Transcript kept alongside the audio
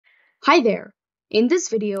Hi there! In this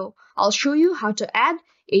video, I'll show you how to add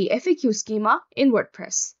a FAQ schema in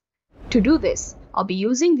WordPress. To do this, I'll be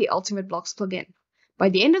using the Ultimate Blocks plugin. By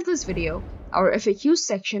the end of this video, our FAQ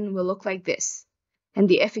section will look like this, and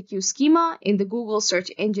the FAQ schema in the Google search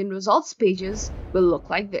engine results pages will look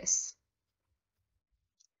like this.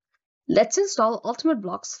 Let's install Ultimate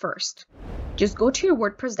Blocks first. Just go to your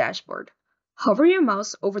WordPress dashboard, hover your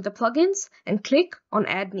mouse over the plugins, and click on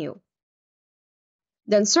Add New.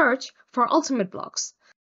 Then search for Ultimate Blocks.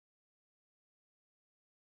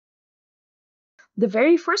 The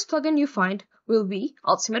very first plugin you find will be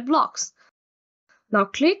Ultimate Blocks. Now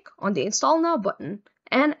click on the Install Now button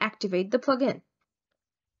and activate the plugin.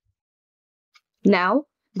 Now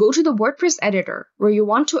go to the WordPress editor where you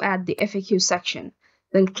want to add the FAQ section.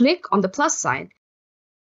 Then click on the plus sign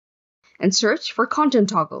and search for Content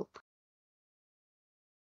Toggle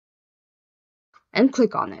and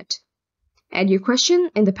click on it. Add your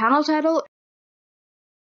question in the panel title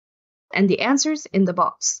and the answers in the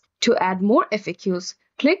box. To add more FAQs,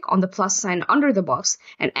 click on the plus sign under the box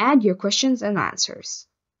and add your questions and answers.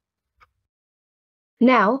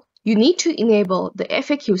 Now, you need to enable the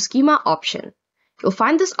FAQ schema option. You'll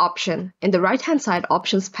find this option in the right-hand side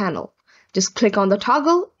options panel. Just click on the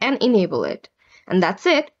toggle and enable it. And that's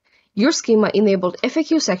it. Your schema-enabled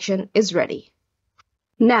FAQ section is ready.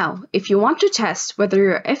 Now, if you want to test whether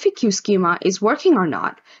your FAQ schema is working or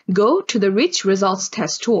not, go to the Reach Results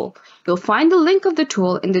Test tool. You'll find the link of the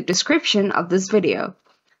tool in the description of this video.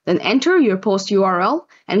 Then enter your post URL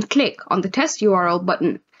and click on the Test URL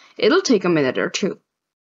button. It'll take a minute or two.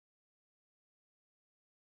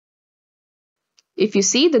 If you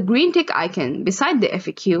see the green tick icon beside the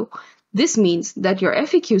FAQ, this means that your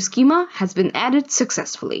FAQ schema has been added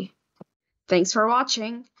successfully. Thanks for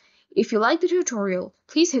watching. If you liked the tutorial,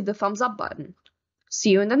 please hit the thumbs up button.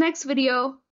 See you in the next video.